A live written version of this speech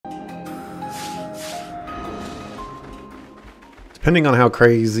Depending on how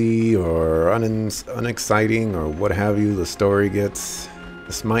crazy or unexciting or what have you the story gets,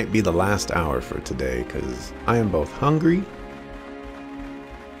 this might be the last hour for today, because I am both hungry.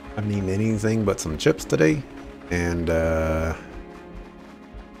 I mean anything but some chips today, and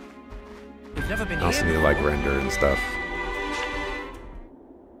We've never been I also here. need to like render and stuff.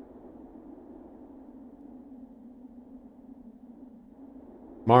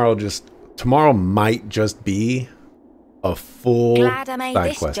 Tomorrow might just be a full Glad I made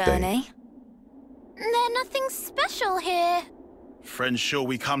side this quest journey. day. There's nothing special here. Friends, sure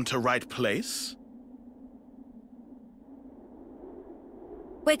we come to right place?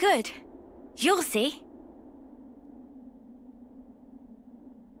 We're good. You'll see.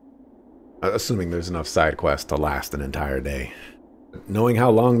 Assuming there's enough side quests to last an entire day. Knowing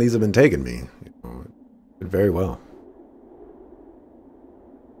how long these have been taking me, you know, it very well.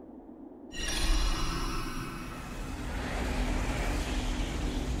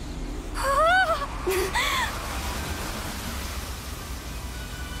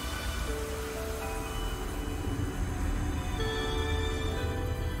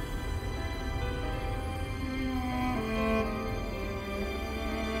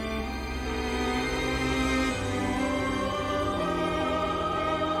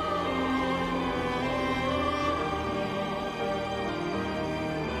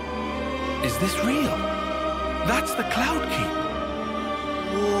 Is this real? That's the Cloud Keep.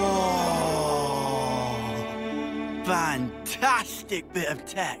 Whoa! Fantastic bit of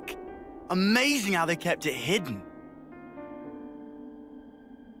tech. Amazing how they kept it hidden.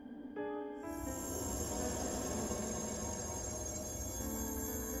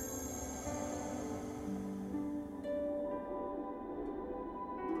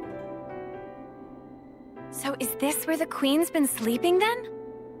 So is this where the Queen's been sleeping then?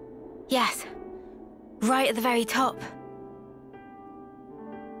 Yes. Right at the very top.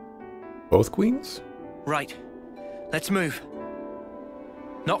 Both queens? Right. Let's move.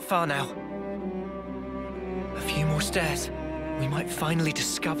 Not far now. A few more stairs. We might finally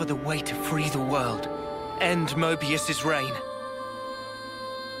discover the way to free the world. End Mobius's reign.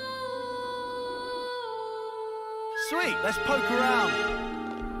 Sweet, let's poke around.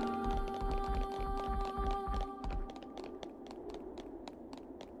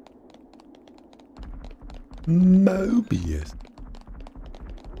 Mobius.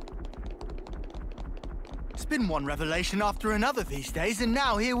 It's been one revelation after another these days, and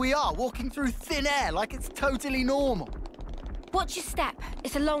now here we are, walking through thin air like it's totally normal. Watch your step.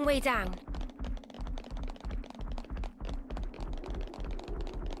 It's a long way down.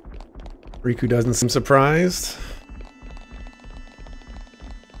 Riku doesn't seem surprised.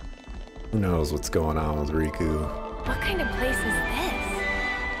 Who knows what's going on with Riku? What kind of place is this?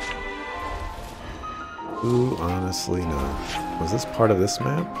 Who honestly knows? Was this part of this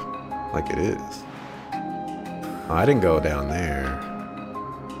map? Like it is. Oh, I didn't go down there.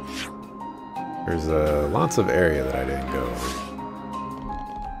 There's lots of area that I didn't go.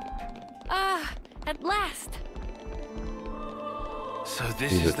 Ah, at last. So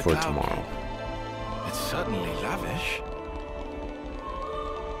this Leave is it the for Cloud tomorrow. Keep. It's certainly lavish.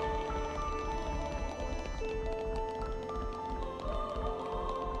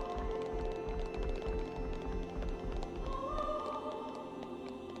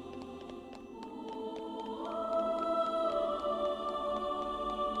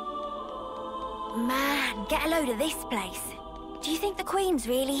 Man, get a load of this place. Do you think the Queen's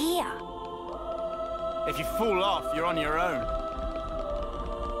really here? If you fall off, you're on your own.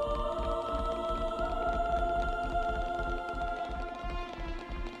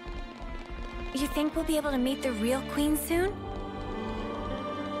 You think we'll be able to meet the real Queen soon?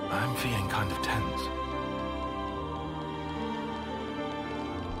 I'm feeling kind of tense.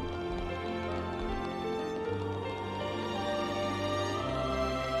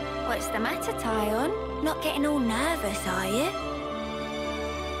 What's the matter, Tyon? Not getting all nervous, are you?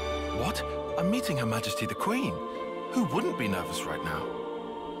 What? I'm meeting Her Majesty the Queen. Who wouldn't be nervous right now?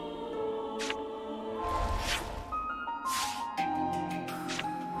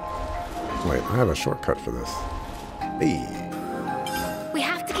 Wait, I have a shortcut for this. Hey. We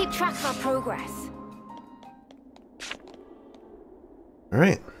have to keep track of our progress.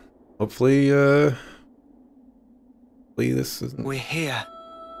 Alright. Hopefully this isn't We're here.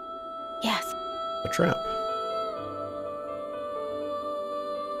 Yes. a trap.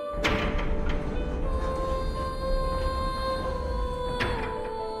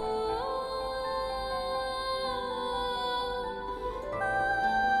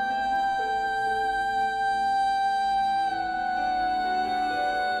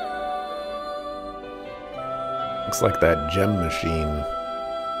 Looks like that gem machine.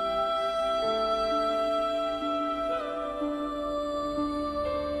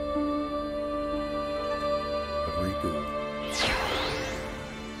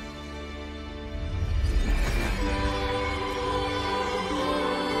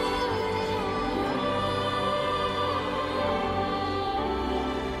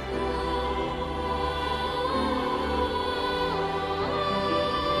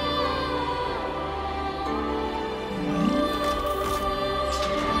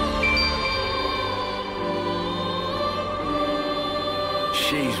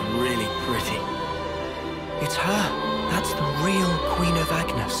 She's really pretty. It's her. That's the real Queen of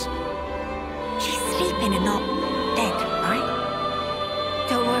Agnes. She's sleeping and not dead, right?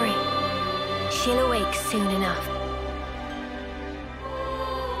 Don't worry. She'll awake soon enough.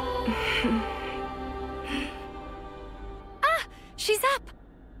 Ah! She's up!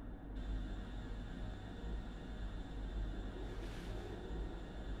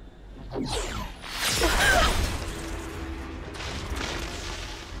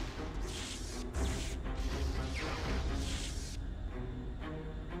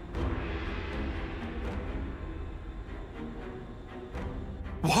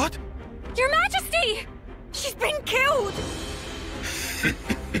 What? Your Majesty! She's been killed!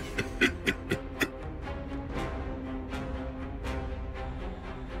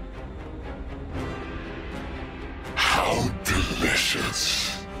 How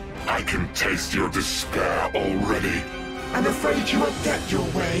delicious. I can taste your despair already. I'm afraid you won't get your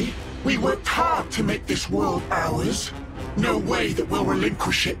way. We worked hard to make this world ours. No way that we'll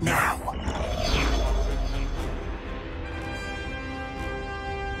relinquish it now.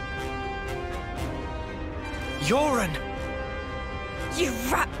 Yoren! You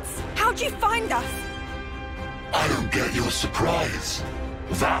rats! How'd you find us? I don't get your surprise.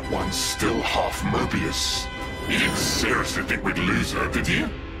 That one's still half Mobius. You didn't seriously think we'd lose her, did you?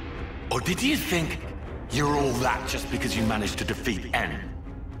 Or did you think you're all that just because you managed to defeat N?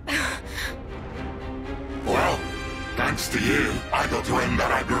 Well, thanks to you, I got to end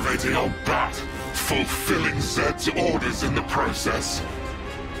that aggravating old bat, fulfilling Zed's orders in the process.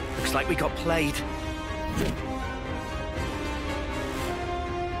 Looks like we got played.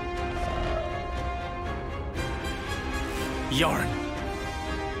 Yoren,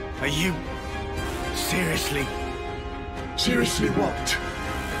 are you seriously Seriously what?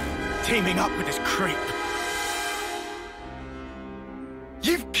 teaming up with this creep?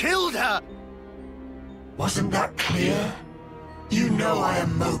 You've killed her! Wasn't that clear? You know I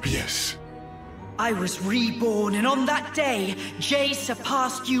am Mobius. I was reborn, and on that day, Jay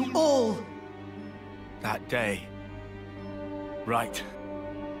surpassed you all. That day. Right.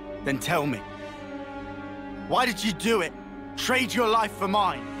 Then tell me. Why did you do it? Trade your life for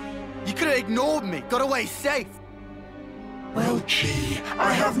mine? You could have ignored me, got away safe. Well, gee,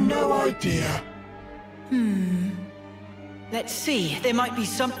 I have no idea. Let's see, there might be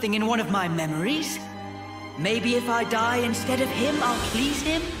something in one of my memories. Maybe if I die instead of him, I'll please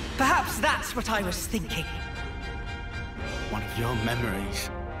him? Perhaps that's what I was thinking. One of your memories.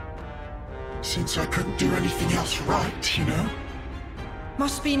 Since I couldn't do anything else right, you know?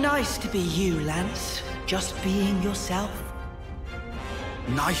 Must be nice to be you, Lance. Just being yourself.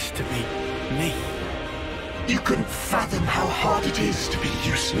 Nice to be me. You couldn't fathom how hard it is to be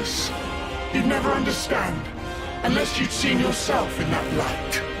useless. You'd never understand, unless you'd seen yourself in that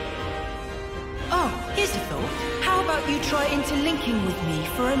light. Oh, here's a thought. How about you try interlinking with me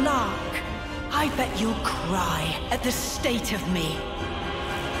for a lark? I bet you'll cry at the state of me.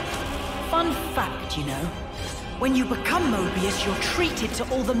 Fun fact, you know. When you become Mobius, you're treated to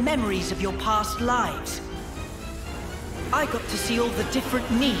all the memories of your past lives. I got to see all the different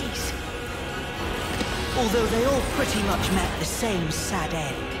me's. Although they all pretty much met the same sad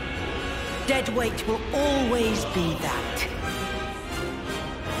end. Deadweight will always be that.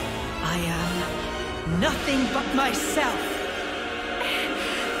 I am nothing but myself.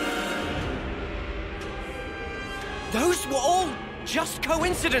 Those were all just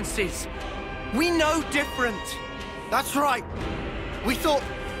coincidences. We know different. That's right. We thought...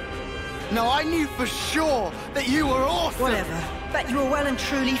 No, I knew for sure that you were awesome. Whatever. Bet you were well and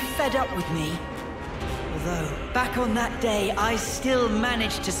truly fed up with me. Although, back on that day, I still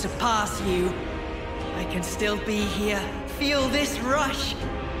managed to surpass you. I can still be here, feel this rush.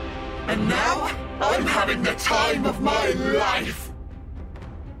 And now, I'm having the time of my life!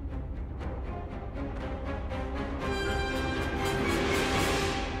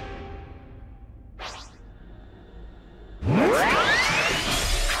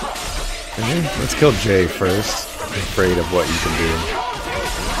 Okay, let's kill Jay first. I'm afraid of what you can do.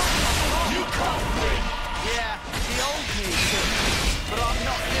 Yeah,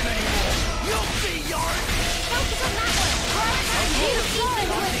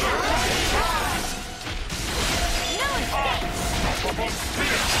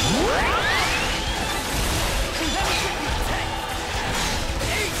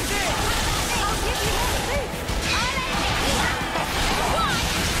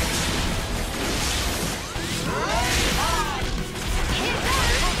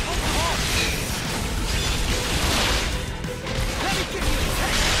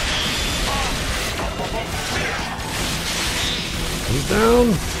 He's down.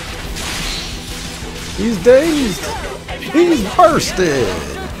 He's dazed. He's bursted.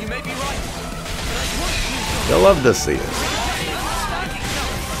 You'll love to see it.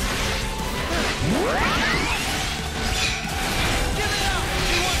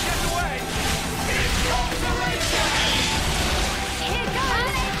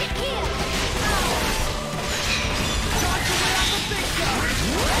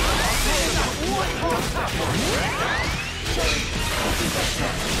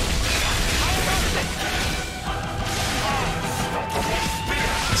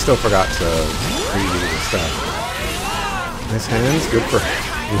 I still forgot to preview the stuff. Nice hands, good for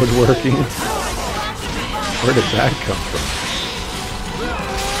woodworking. Where did that come from?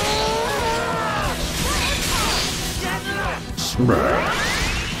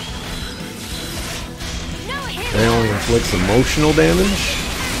 They only inflicts emotional damage.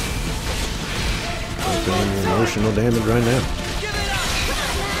 I'm doing emotional damage right now.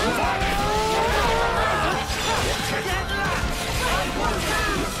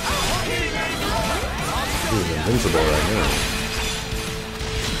 He's invincible right now.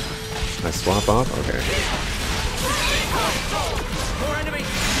 I swap off? Okay.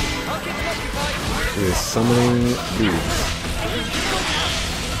 He is summoning dudes.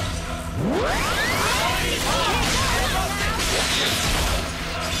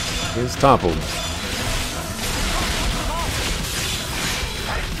 He's toppled.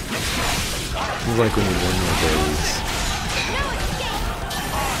 He's like when you win your days.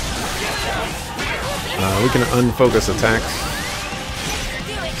 We can unfocus attacks.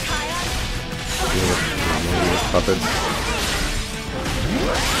 With puppets.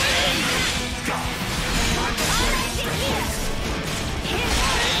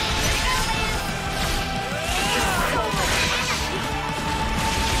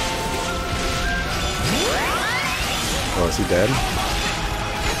 Oh, is he dead?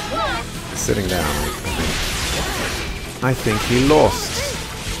 He's sitting down, I think. I think he lost.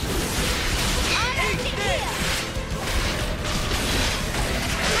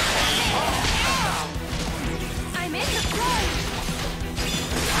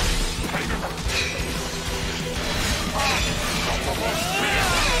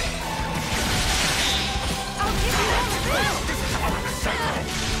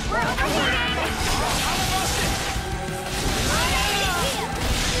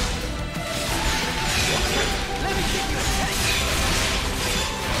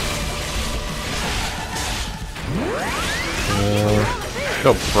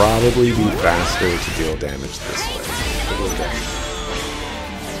 It'll probably be faster to deal damage this way.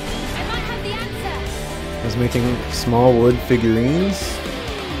 I was making small wood figurines.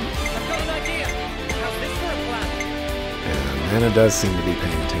 And Anna does seem to be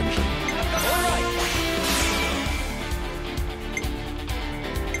paying attention.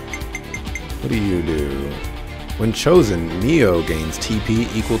 What do you do? When chosen, Neo gains TP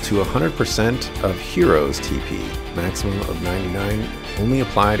equal to 100% of Hero's TP. Maximum of 99, only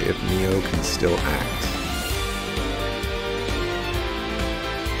applied if Neo can still act.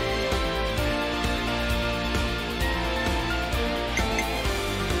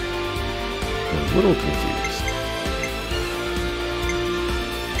 I'm a little confused.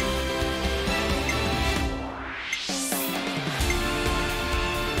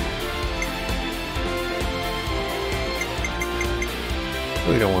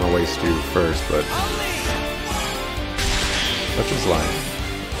 Really don't want to waste you first, but such is life.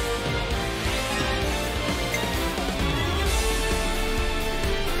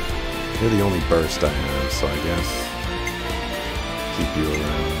 You're the only burst I have, so I guess keep you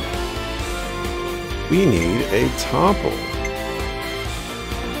around. We need a topple.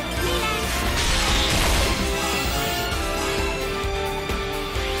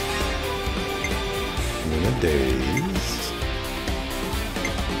 And a daze.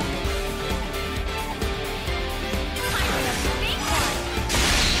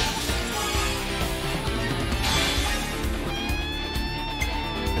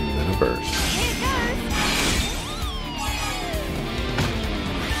 Burst.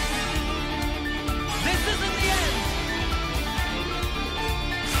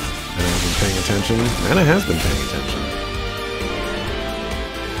 Anna's been paying attention. Anna has been paying attention.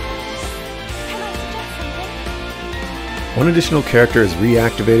 One additional character is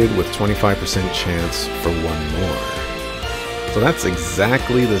reactivated with 25% chance for one more. So that's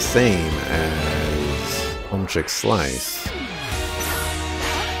exactly the same as Home Chick Slice.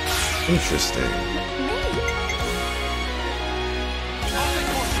 Interesting.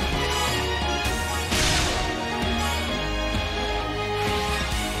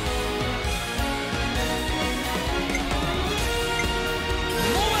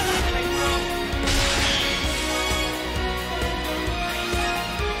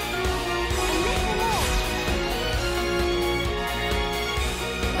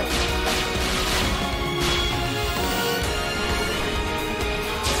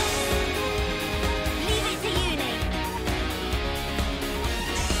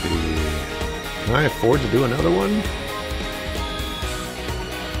 Can I afford to do another one?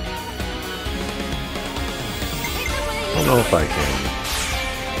 I don't know if I can.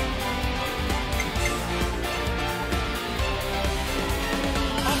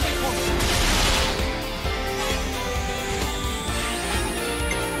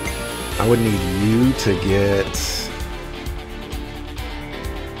 I would need you to get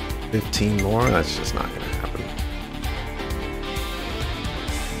 15 more. That's just not going to happen.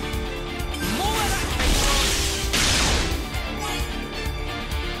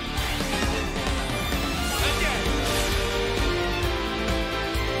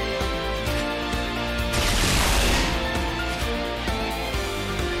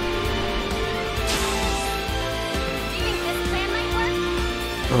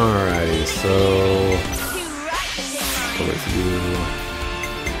 Alrighty, so go with you.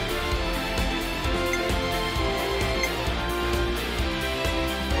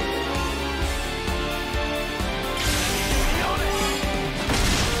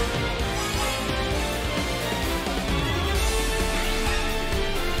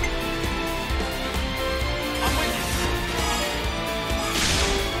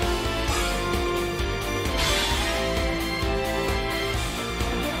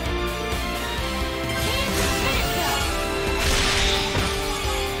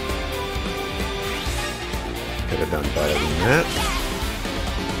 Could have done better than that.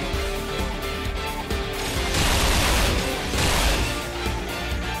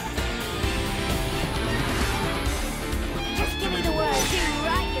 Just give me the word. Do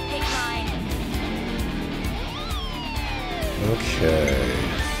right, you pick mine. Okay.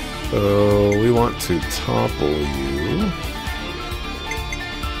 So we want to topple you.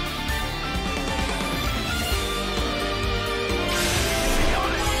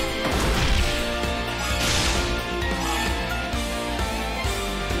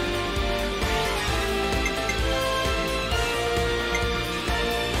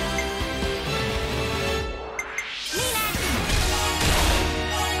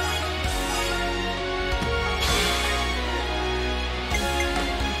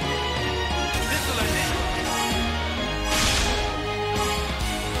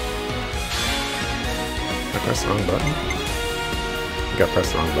 Press the wrong button. I think I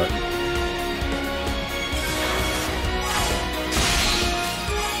pressed the wrong button.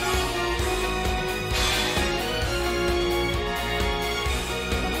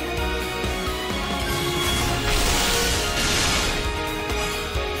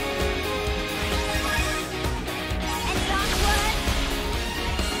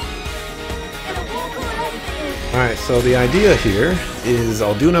 Alright, so the idea here is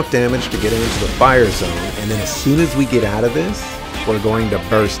I'll do enough damage to get into the fire zone, and then as soon as we get out of this, we're going to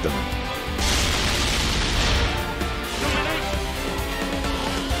burst them.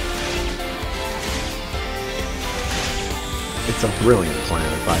 It's a brilliant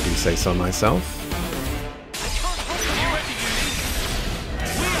plan, if I do say so myself.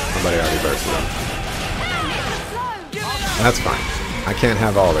 Somebody already bursted them. That's fine. I can't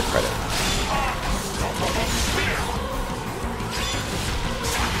have all the credit.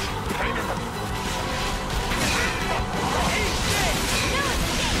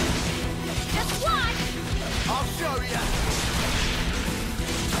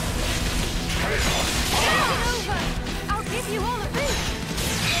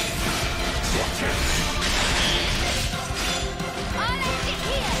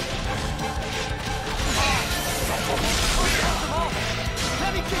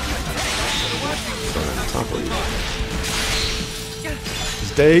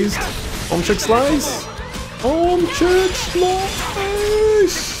 He's dazed. Home Chick Slice. Home Chick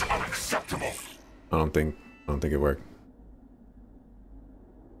Slice. Unacceptable. I don't think it worked.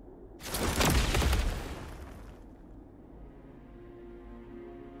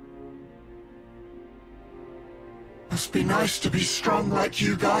 Must be nice to be strong like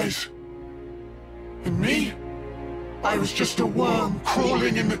you guys. And me? I was just a worm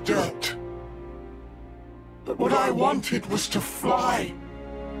crawling in the dirt. But what I wanted was to fly.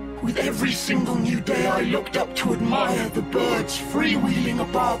 With every single new day I looked up to admire the birds freewheeling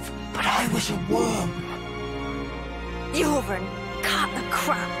above, but I was a worm. Yoren, cut the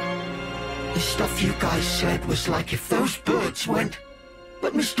crap. The stuff you guys said was like if those birds went,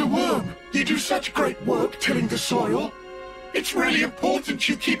 "But Mr. Worm, you do such great work tilling the soil. It's really important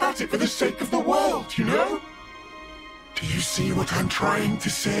you keep at it for the sake of the world, you know?" Do you see what I'm trying to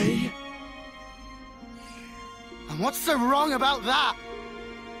say? And what's so wrong about that?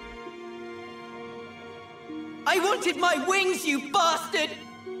 I wanted my wings, you bastard!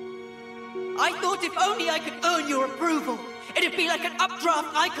 I thought if only I could earn your approval, it'd be like an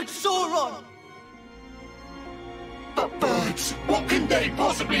updraft I could soar on. But birds, what can they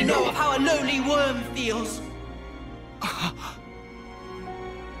possibly know Of how a lonely worm feels.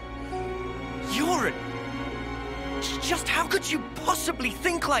 Yoren! Just how could you possibly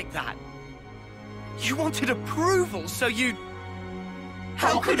think like that? You wanted approval, so you...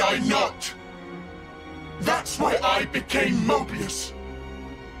 How could I not? That's why I became Mobius.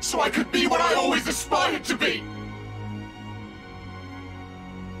 So I could be what I always aspired to be.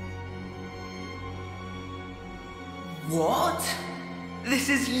 What? This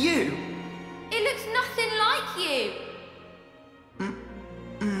is you? It looks nothing like you.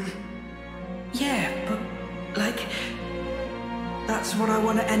 Yeah, but, like... That's what I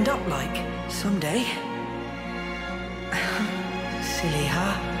want to end up like, someday. Silly,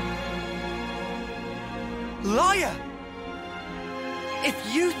 huh? Liar! If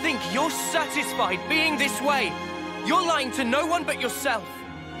you think you're satisfied being this way, you're lying to no one but yourself.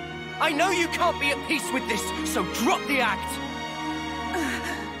 I know you can't be at peace with this, so drop the act.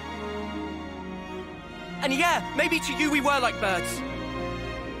 And yeah, maybe to you we were like birds.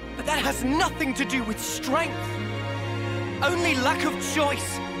 But that has nothing to do with strength. Only lack of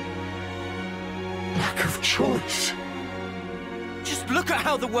choice. Lack of choice? Just look at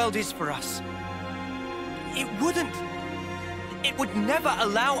how the world is for us. It would never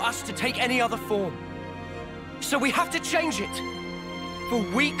allow us to take any other form. So we have to change it. For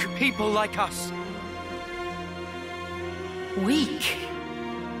weak people like us. Weak?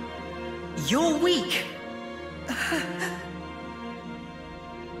 You're weak?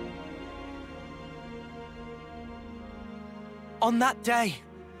 On that day,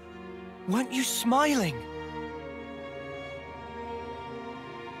 weren't you smiling?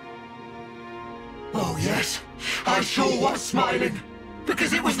 Oh yes, I sure was smiling.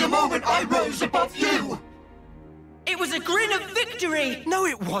 Because it was the moment I rose above you. It was a grin of victory! No,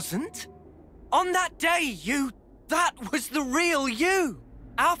 it wasn't. On that day, that was the real you.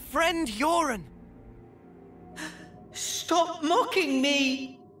 Our friend Yoren. Stop mocking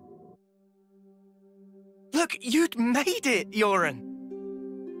me! Look, you'd made it, Yoren.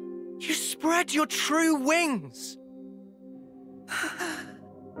 You spread your true wings.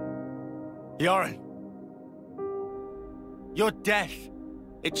 Yoren. Your death,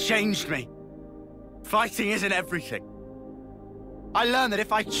 it changed me. Fighting isn't everything. I learned that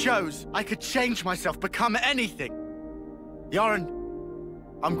if I chose, I could change myself, become anything. Yoren,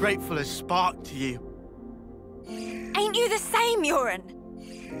 I'm grateful as Spark to you. Ain't you the same, Yoren?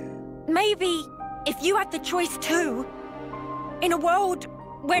 Maybe if you had the choice too, in a world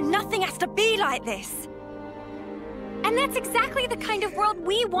where nothing has to be like this. And that's exactly the kind of world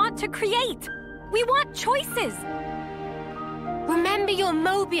we want to create. We want choices. Remember your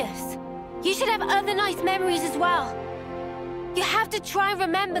Mobius. You should have other nice memories as well. You have to try and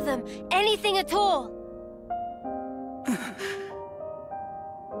remember them, anything at all.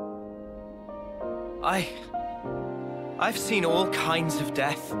 I've seen all kinds of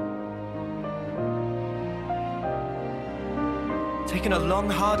death. Taken a long,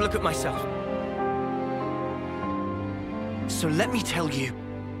 hard look at myself. So let me tell you,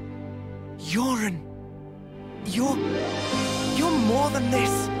 Yoren, you're more than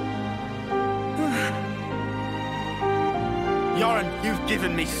this. Yoren, you've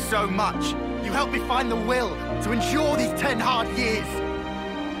given me so much. You helped me find the will to endure these 10 hard years.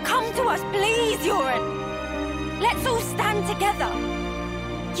 Come to us, please, Yoren. Let's all stand together.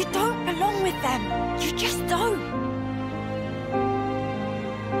 You don't belong with them. You just don't.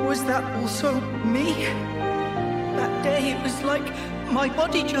 Was that also me? That day it was like my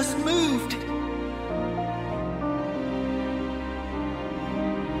body just moved.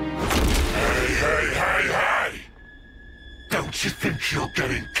 Hey! Don't you think you're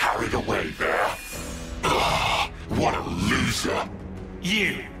getting carried away there? Ugh, what a loser!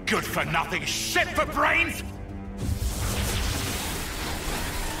 You good-for-nothing shit for brains!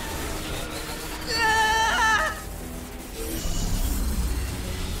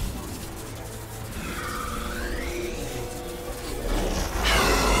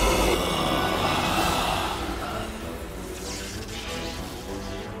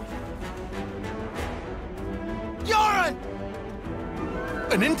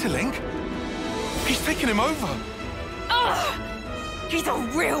 An interlink? He's taken him over. Ugh! He's a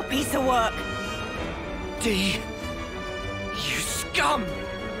real piece of work. D. You scum!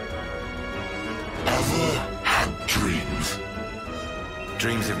 Ever had dreams?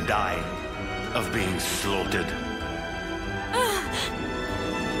 Dreams of dying, of being slaughtered.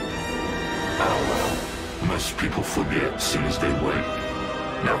 Oh well, most people forget as soon as they wake.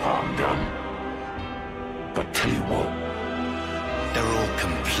 No harm done. But tell you what, They're all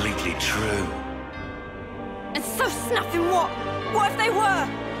completely true. And so snuffing what? What if they were?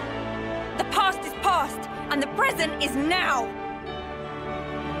 The past is past, and the present is now.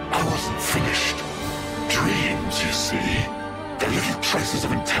 I wasn't finished. Dreams, you see. They're little traces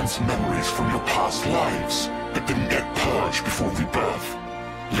of intense memories from your past lives that didn't get purged before rebirth.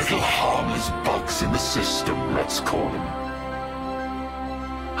 Little harmless bugs in the system, let's call them.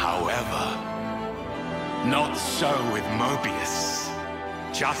 However, not so with Mobius.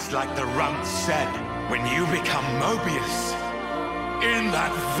 Just like the Runt said, when you become Mobius, in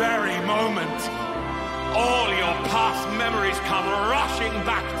that very moment, all your past memories come rushing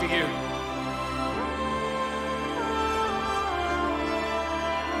back to you.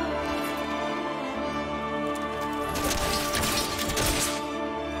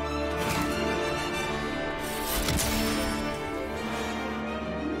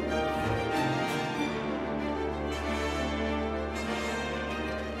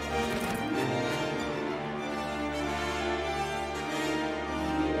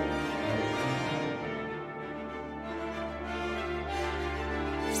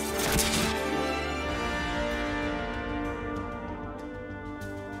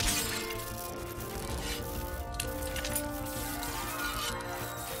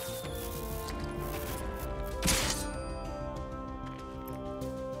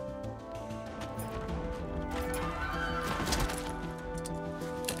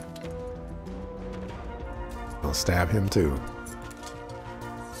 I'll stab him too.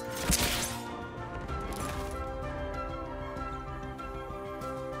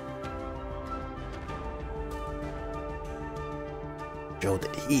 Show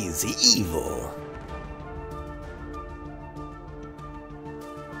that he's evil.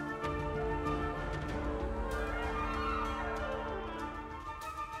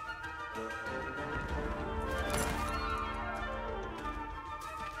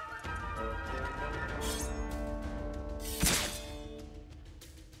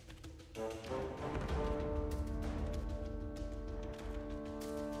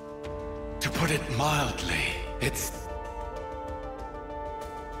 To put it mildly, it's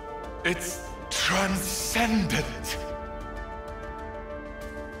transcendent.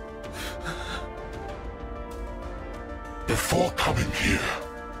 Before coming here,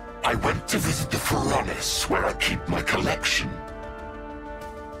 I went to visit the furnace where I keep my collection.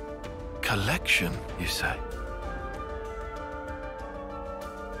 Collection, you say?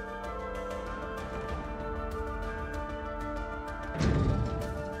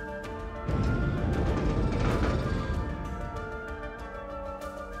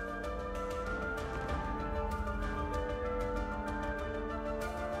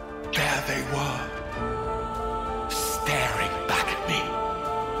 There they were, staring back at me.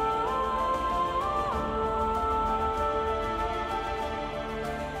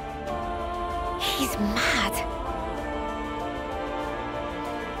 He's mad.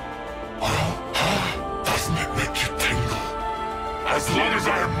 Doesn't it make you tingle? As long as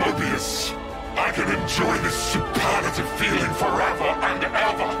I am Mobius, I can enjoy this superlative feeling forever and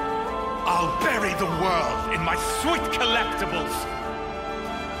ever. I'll bury the world in my sweet collectibles.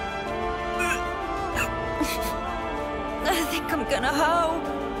 I think I'm gonna hope.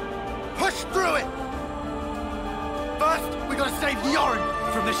 Push through it! First, we gotta save Yoren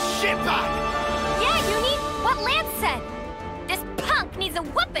from the shitbag! Yeah, you need what Lance said. This punk needs a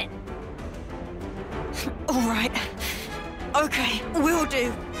whooping. All right. Okay, we'll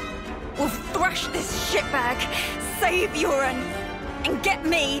do. We'll thrash this shitbag, save Yoren, and get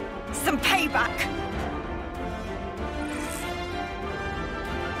me some payback.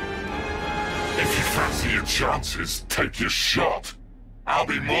 If you fancy your chances, take your shot. I'll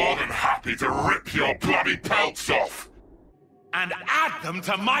be more than happy to rip your bloody pelts off. And add them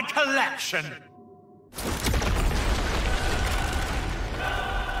to my collection.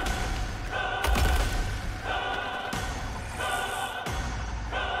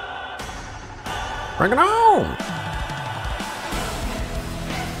 Bring it on!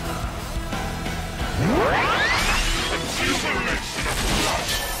 Jubilation of blood.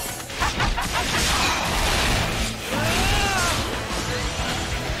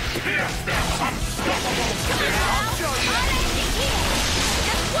 Pierce their unstoppable spirit.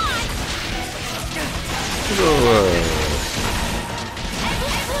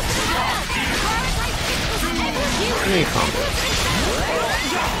 Any combo.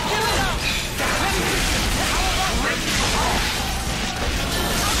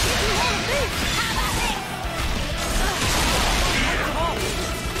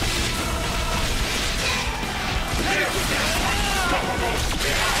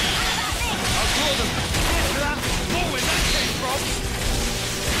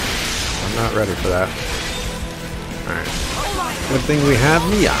 I'm not ready for that. Alright. Good thing we have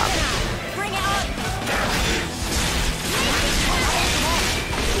me up.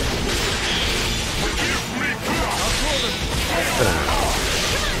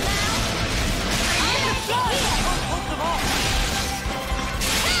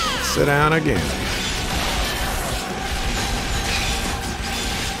 Sit down again.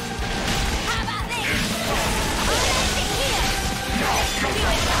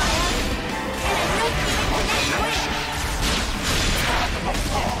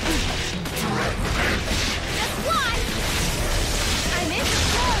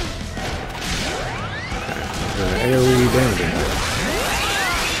 AoE damage.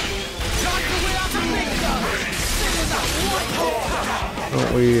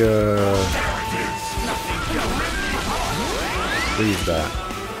 Don't we, leave that.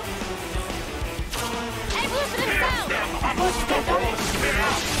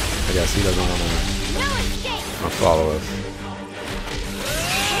 I guess he doesn't want to follow us.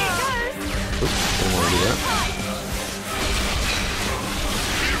 Oops, didn't want to do that.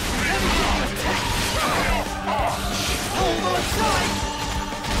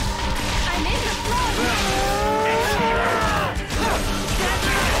 I'm in the flow.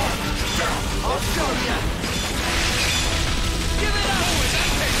 I'll show you. Give it up.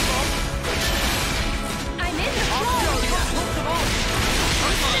 I'm in the flow.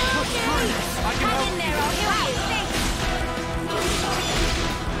 I'm in there. I'll heal you. Thanks.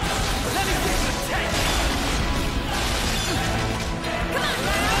 Let me fix the tank.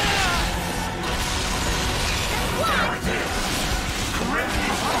 Come on.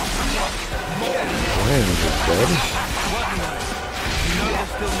 Lions is dead.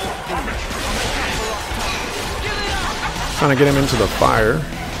 Trying to get him into the fire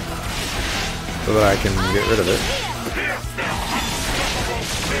so that I can get rid of it.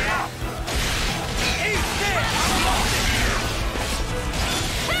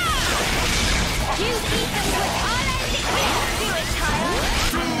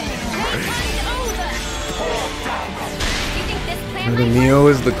 And the Neo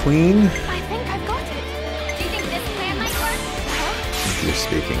is the queen? I think I've got it. Do you think this plan might work? Huh? You're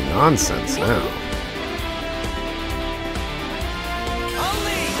speaking nonsense now.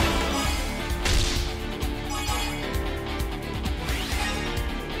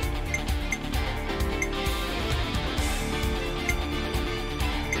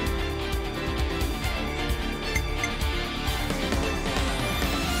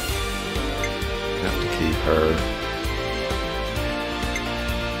 Have to keep her.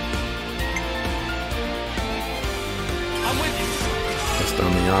 Just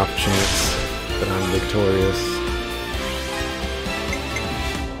on the off chance that I'm victorious.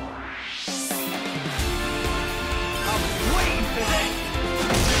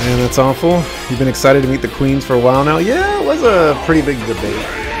 Man, that's awful. You've been excited to meet the queens for a while now? Yeah, it was a pretty big debate.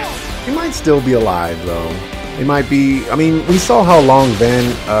 He might still be alive, though. He might be... I mean, we saw how long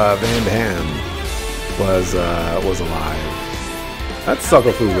Van Dam was alive. That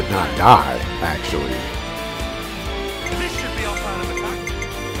suckerfoo would not die, actually.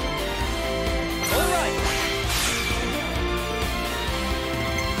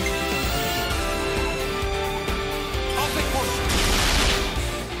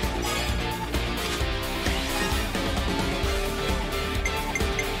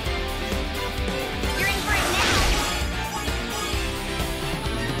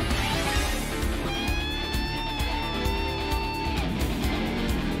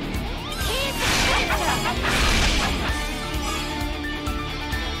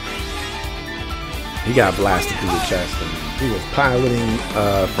 He got blasted through the chest, and he was piloting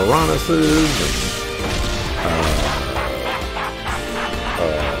Piranhas's and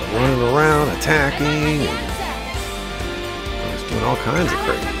running around, attacking, and he was doing all kinds of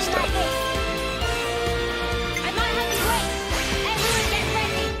crazy stuff.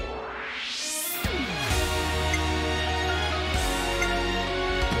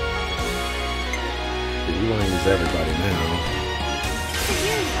 Dude, you want to use everybody now.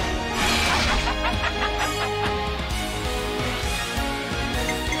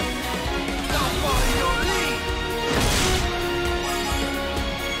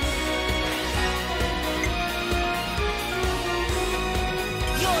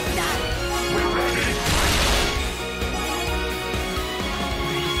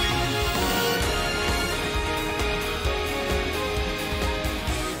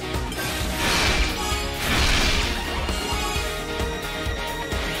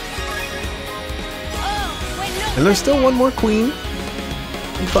 And there's still one more queen.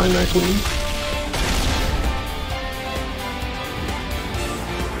 You find that queen.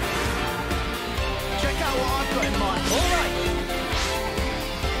 Check out what I've got in mind. All right.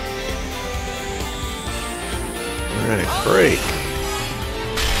 Alright, break.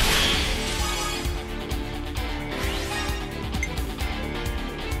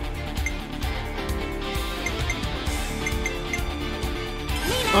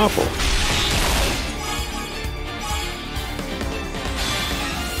 Awful.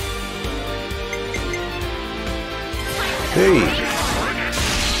 Hey.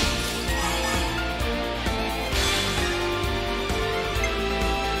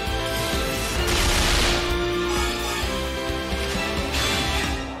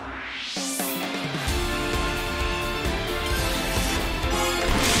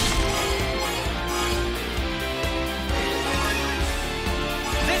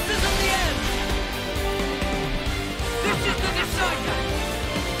 This isn't the end! This is the decider!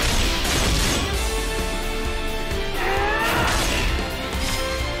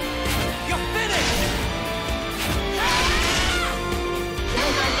 You're finished!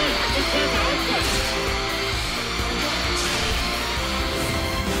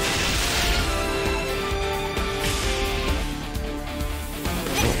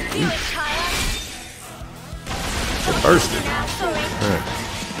 It bursted. Alright.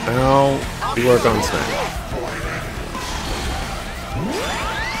 Now we work on Smack.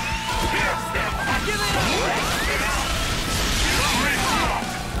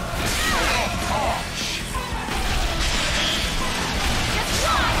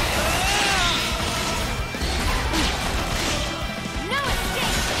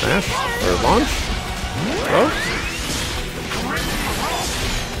 Smash? Or launch? Oh?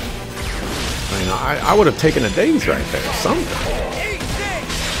 I mean, I would have taken a daze right there. Something.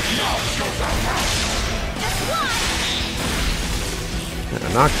 I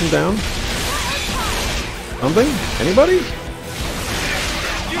knocked him down. Something? Anybody?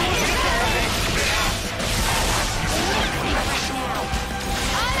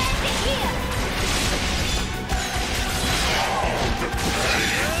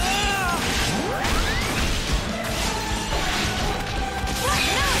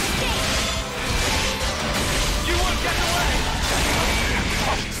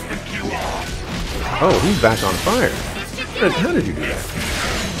 Oh, he's back on fire. How did you do that?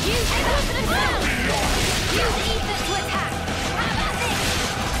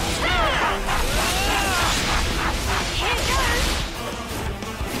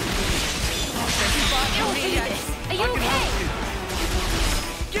 Are you okay?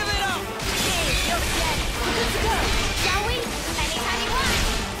 Give it up! You're dead. We're good to go. Shall we? Anytime you want.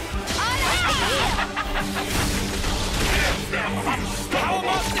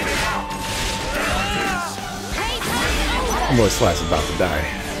 Boy Slice is about to die.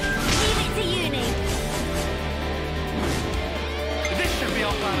 Leave it to uni. This should be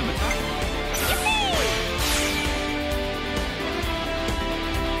our plan of attack.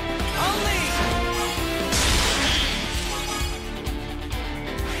 I'll lead!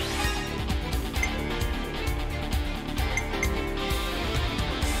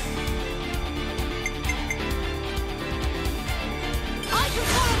 I can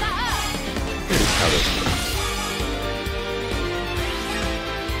follow that up. Here's how this works.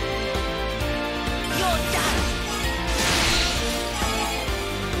 You're done.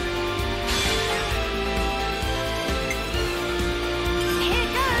 Here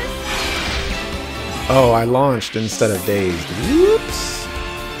goes. Oh, I launched instead of dazed. Whoops.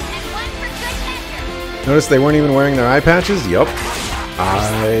 And one for good measure. Notice they weren't even wearing their eye patches? Yup.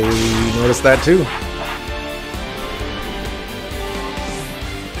 I noticed that too.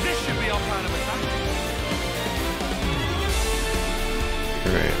 This should be our plan of attack.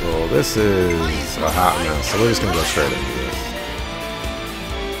 Alright, well this is a hot mess, so we're just gonna go straight into this.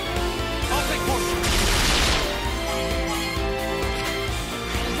 I'll take one.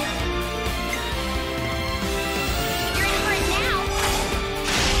 You're in for it now.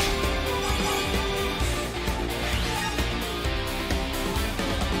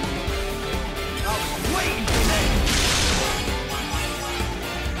 Waiting for me!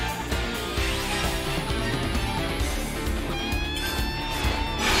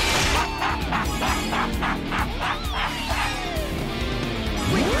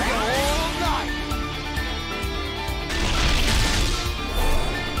 We can go all night.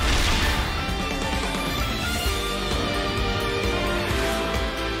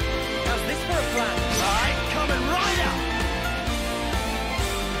 How's this for a plan? Alright, coming right out.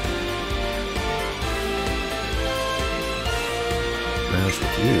 Match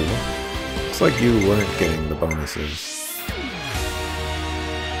with you. Looks Looks like you weren't getting the bonuses.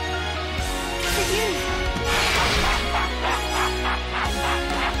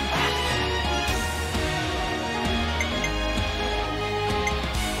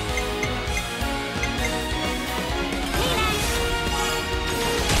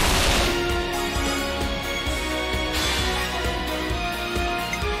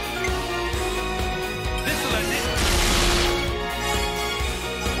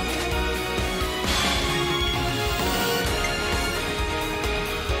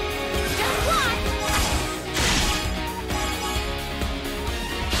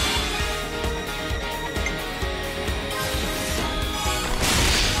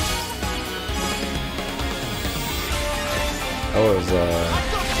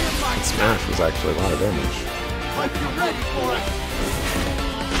 Smash was actually a lot of damage. Hope you're ready for it.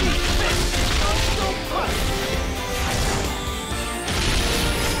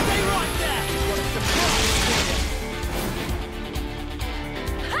 Stay right there. What a surprise!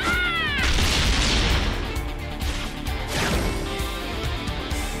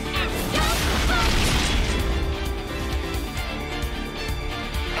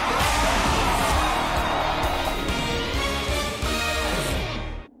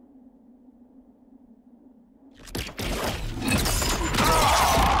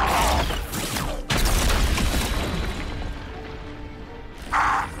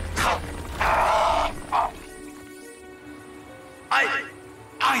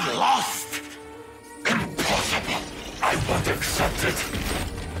 I lost! Impossible! I won't accept it!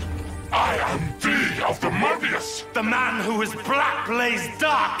 I am D of the Mobius! The man who is Black Blaze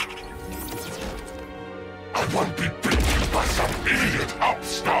Dark! I won't be beaten by some idiot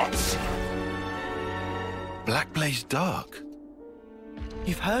upstarts! Black Blaze Dark?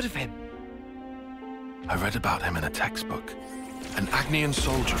 You've heard of him? I read about him in a textbook. An Agnian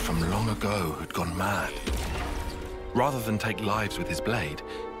soldier from long ago who'd gone mad. Rather than take lives with his blade,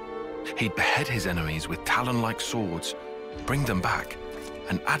 he'd behead his enemies with talon-like swords, bring them back,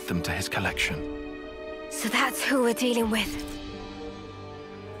 and add them to his collection. So that's who we're dealing with.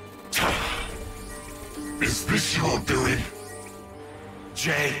 Is this your doing?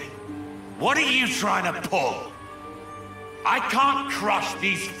 Jay, what are you trying to pull? I can't crush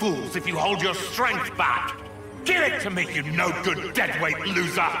these fools if you hold your strength back. Give it to me, you no-good deadweight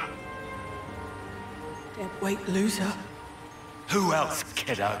loser! Deadweight loser? Who else,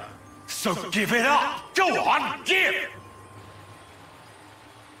 kiddo? So give it up! Go on, give!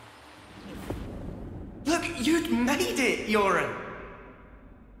 Look, you'd made it, Yoren!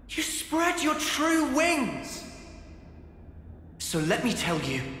 You spread your true wings! So let me tell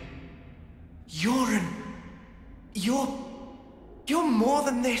you, Yoren, you're more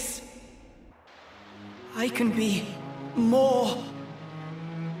than this. I can be more.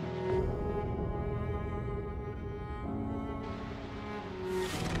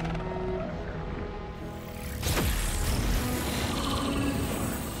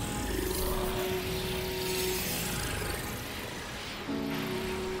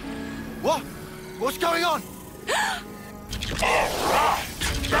 What? What's going on? Alright!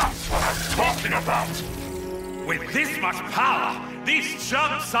 That's what I'm talking about! With this much power, these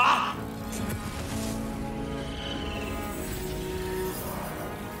chumps are...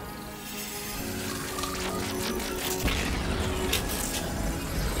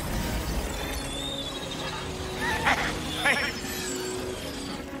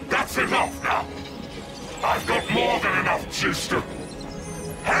 That's enough now! I've got more than enough juice to...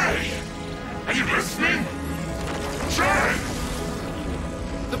 Hey! Are you listening? Jay!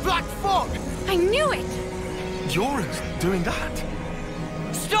 The Black Fog! I knew it! Yoren's doing that.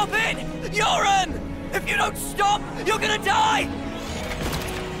 Stop it! Yoren! If you don't stop, you're gonna die!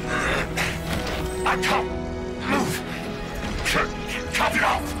 I can't move! Cut it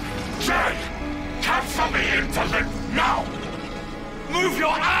off! Jay! Cancel me into live now! Move your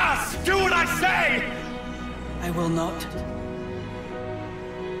ass! Do what I say! I will not.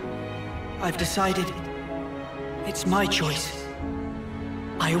 I've decided. It's my choice.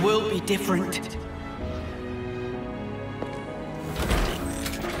 I will be different.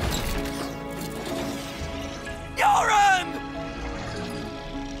 Yoren!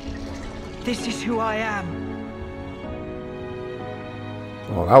 This is who I am.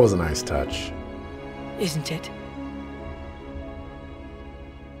 Well, that was a nice touch. Isn't it?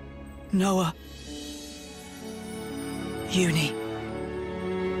 Noah. Uni.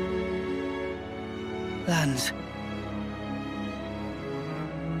 Lands.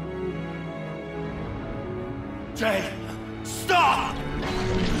 Jay, stop!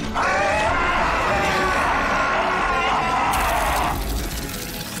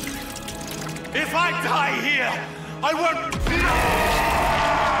 I won't...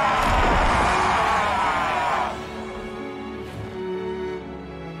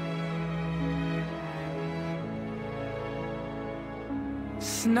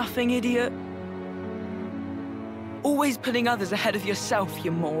 Snuffing idiot. Always putting others ahead of yourself,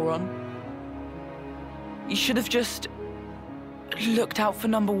 you moron. You should have just looked out for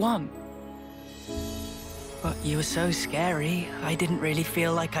number one. But you were so scary, I didn't really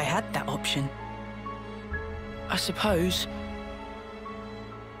feel like I had that option. I suppose.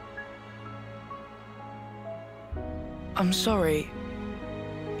 I'm sorry,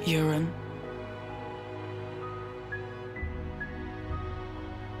 Euron.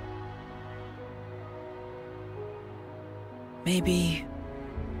 Maybe...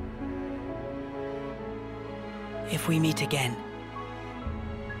 if we meet again.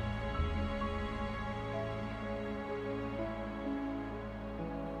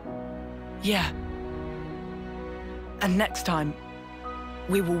 Yeah. And next time,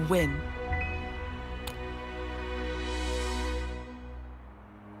 we will win.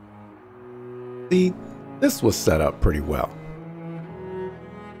 See, this was set up pretty well.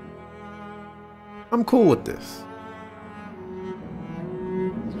 I'm cool with this.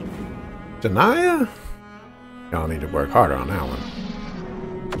 Janaya? Y'all need to work harder on that one.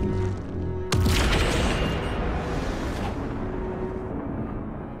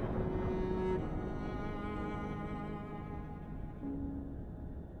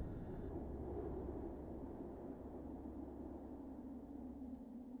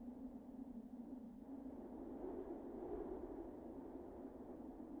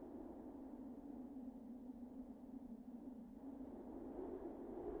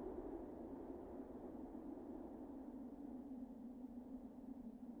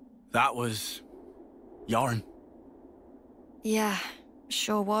 That was... Yarn. Yeah,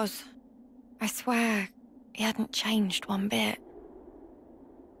 sure was. I swear, he hadn't changed one bit.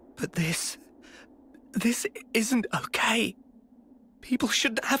 But this isn't okay. People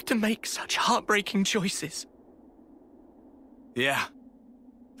shouldn't have to make such heartbreaking choices. Yeah.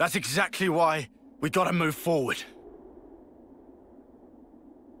 That's exactly why we gotta move forward.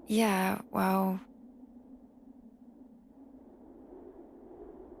 Yeah, well...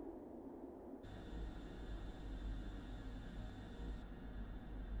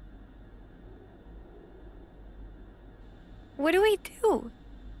 What do we do?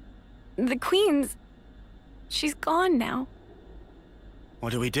 The Queen's... she's gone now.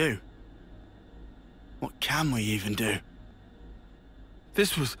 What do we do? What can we even do?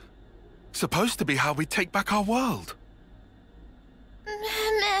 This was supposed to be how we take back our world.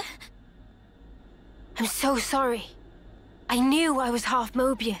 I'm so sorry. I knew I was half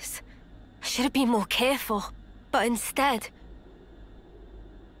Mobius. I should have been more careful, but instead...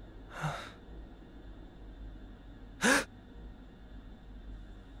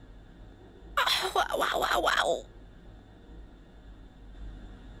 Wow.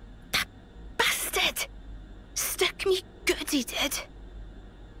 That bastard! Stuck me good, he did.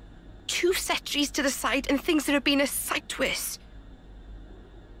 2 sentries to the side and things that have been a sight worse.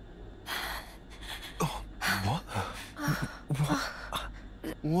 Oh, what?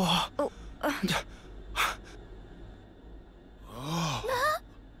 What? What?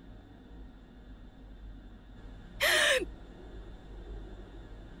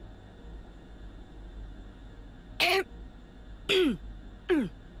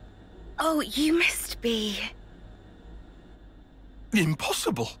 Oh, you must be...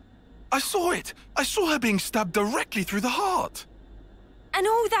 Impossible. I saw it. I saw her being stabbed directly through the heart. And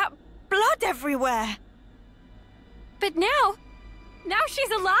all that blood everywhere. But now she's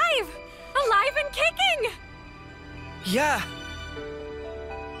alive! Alive and kicking! Yeah.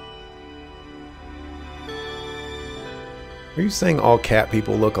 Are you saying all cat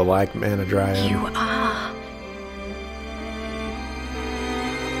people look alike, Manadryad? You are.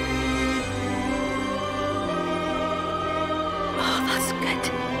 Oh, that's good.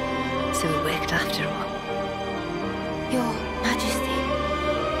 So it worked after all. Your Majesty.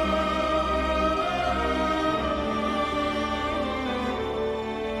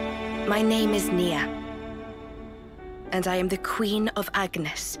 My name is Nia. And I am the Queen of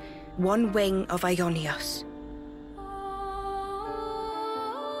Agnes, one wing of Ionios.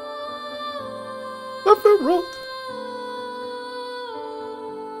 Sephiroth.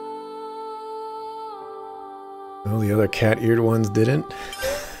 Well, the other cat-eared ones didn't.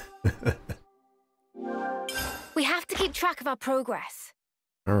 We have to keep track of our progress.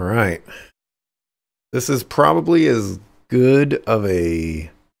 All right. This is probably as good of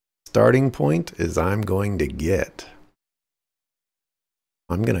a starting point as I'm going to get.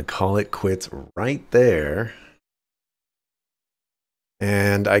 I'm going to call it quits right there.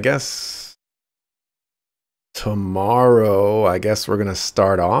 And I guess tomorrow, we're going to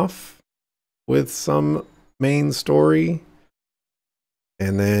start off with some main story.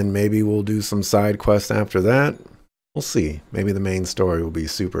 And then maybe we'll do some side quests after that. We'll see. Maybe the main story will be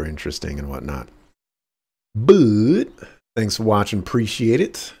super interesting and whatnot. But thanks for watching. Appreciate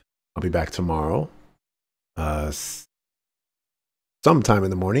it. I'll be back tomorrow. Sometime in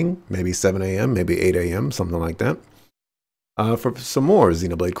the morning, maybe 7 a.m., maybe 8 a.m., something like that. For some more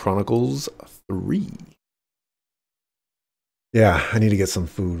Xenoblade Chronicles 3. Yeah, I need to get some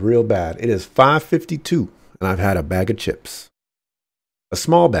food real bad. It is 5:52, and I've had a bag of chips. A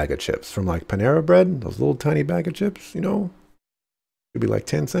small bag of chips from like Panera Bread. Those little tiny bag of chips, you know. Could be like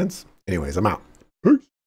 10 cents. Anyways, I'm out. Peace.